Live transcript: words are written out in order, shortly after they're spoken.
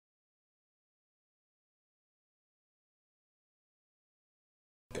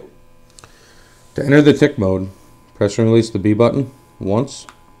To enter the tick mode, press and release the B button once,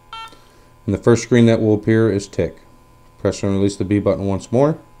 and the first screen that will appear is tick. Press and release the B button once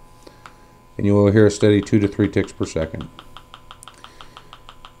more, and you will hear a steady 2 to 3 ticks per second.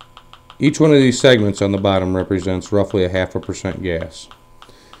 Each one of these segments on the bottom represents roughly a 0.5% gas.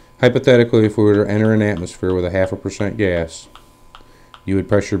 Hypothetically, if we were to enter an atmosphere with a 0.5% gas, you would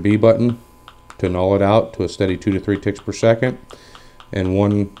press your B button to null it out to a steady 2 to 3 ticks per second, and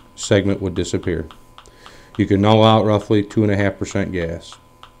one segment would disappear. You can null out roughly 2.5% gas.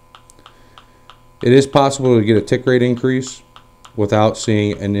 It is possible to get a tick rate increase without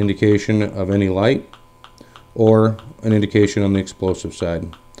seeing an indication of any light or an indication on the explosive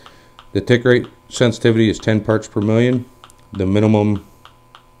side. The tick rate sensitivity is 10 parts per million. The minimum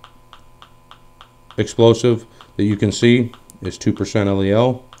explosive that you can see is 2%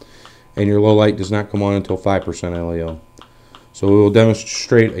 LEL, and your low light does not come on until 5% LEL. So we will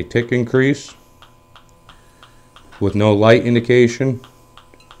demonstrate a tick increase with no light indication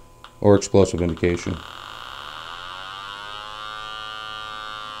or explosive indication.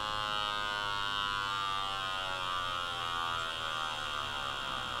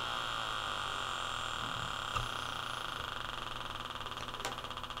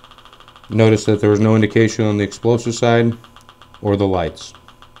 Notice that there was no indication on the explosive side or the lights.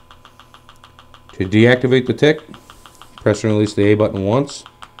 To deactivate the tick, press and release the A button once,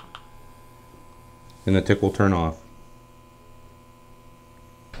 and the tick will turn off.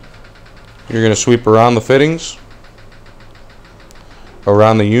 You're going to sweep around the fittings,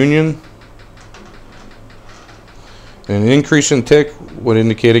 around the union, and an increase in tick would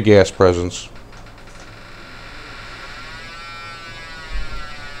indicate a gas presence.